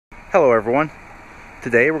Hello everyone.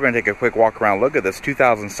 Today we're going to take a quick walk around look at this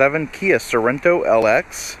 2007 Kia Sorento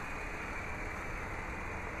LX.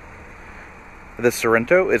 This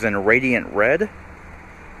Sorento is in radiant red.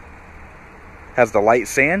 Has the light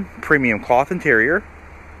sand premium cloth interior.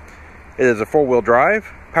 It is a four-wheel drive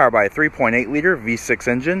powered by a 3.8 liter V6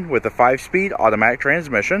 engine with a 5-speed automatic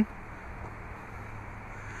transmission.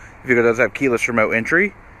 The vehicle does have keyless remote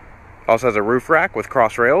entry. Also has a roof rack with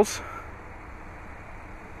cross rails.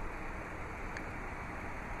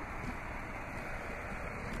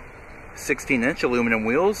 .16-inch aluminum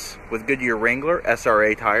wheels with Goodyear Wrangler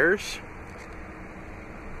SRA tires.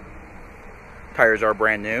 Tires are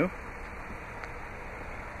brand new.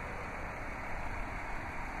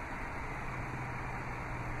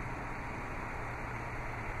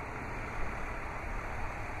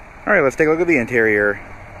 Alright, let's take a look at the interior.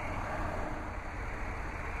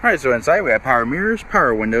 Alright, so inside we have power mirrors,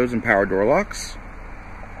 power windows, and power door locks.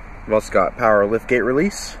 We've also got power liftgate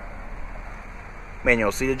release.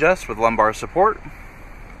 Manual seat adjust with lumbar support.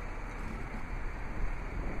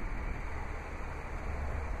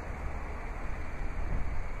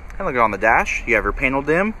 And look on the dash, you have your panel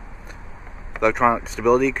dim, electronic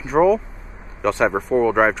stability control. You also have your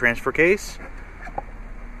four-wheel drive transfer case,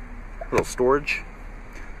 little storage,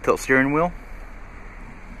 tilt steering wheel.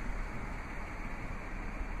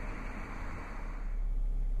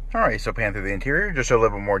 Alright, so pan through the interior, just show a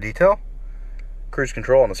little bit more detail. Cruise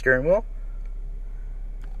control on the steering wheel.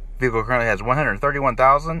 Vehicle currently has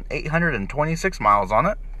 131,826 miles on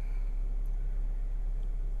it.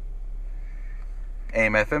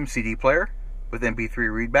 AM/FM CD player with MP3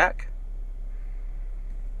 readback.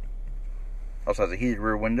 Also has a heated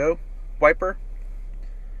rear window wiper,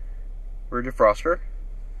 rear defroster.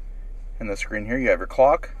 In the screen here you have your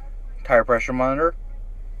clock, tire pressure monitor,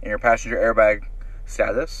 and your passenger airbag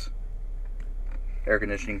status. Air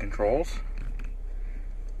conditioning controls.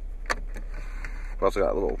 We've also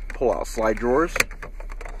got little pull-out slide drawers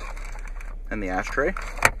and the ashtray.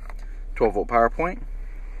 12-volt power point.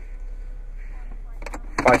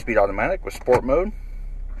 5-speed automatic with sport mode.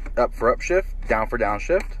 Up for upshift, down for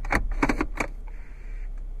downshift.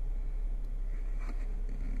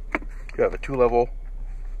 You have a 2-level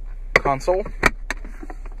console.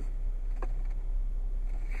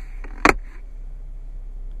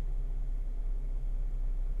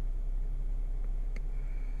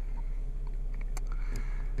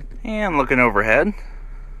 And looking overhead,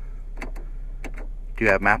 do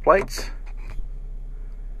have map lights.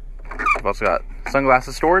 We've also got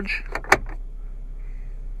sunglasses storage.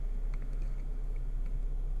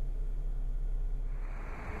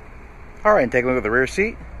 Alright, and take a look at the rear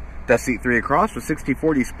seat. That's seat 3 across with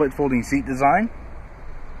 60/40 split folding seat design.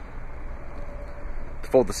 To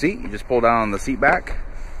fold the seat, you just pull down on the seat back.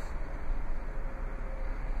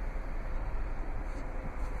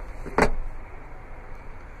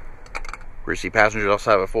 Rear seat passengers also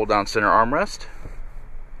have a fold down center armrest.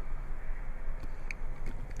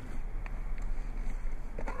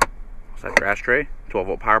 Also have your ashtray,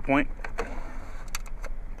 12-volt power point,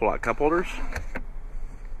 pull out cup holders,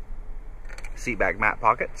 seat back mat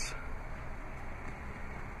pockets.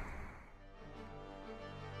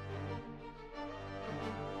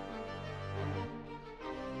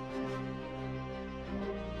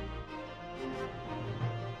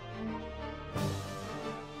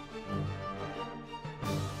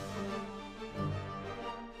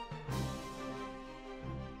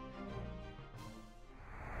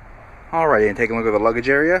 Alrighty, and taking a look at the luggage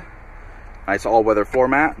area. Nice all-weather floor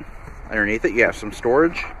mat. Underneath it you have some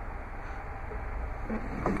storage.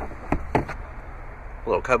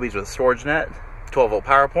 Little cubbies with storage net. 12-volt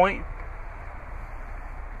power point.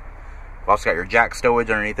 You've also got your jack stowage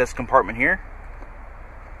underneath this compartment here.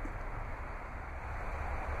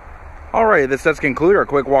 Alright, this does conclude our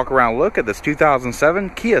quick walk around look at this 2007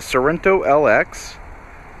 Kia Sorento LX.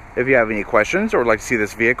 If you have any questions or would like to see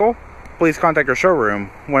this vehicle, please contact our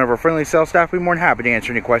showroom. One of our friendly sales staff will be more than happy to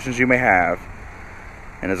answer any questions you may have.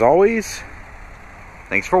 And as always,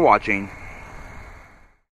 thanks for watching.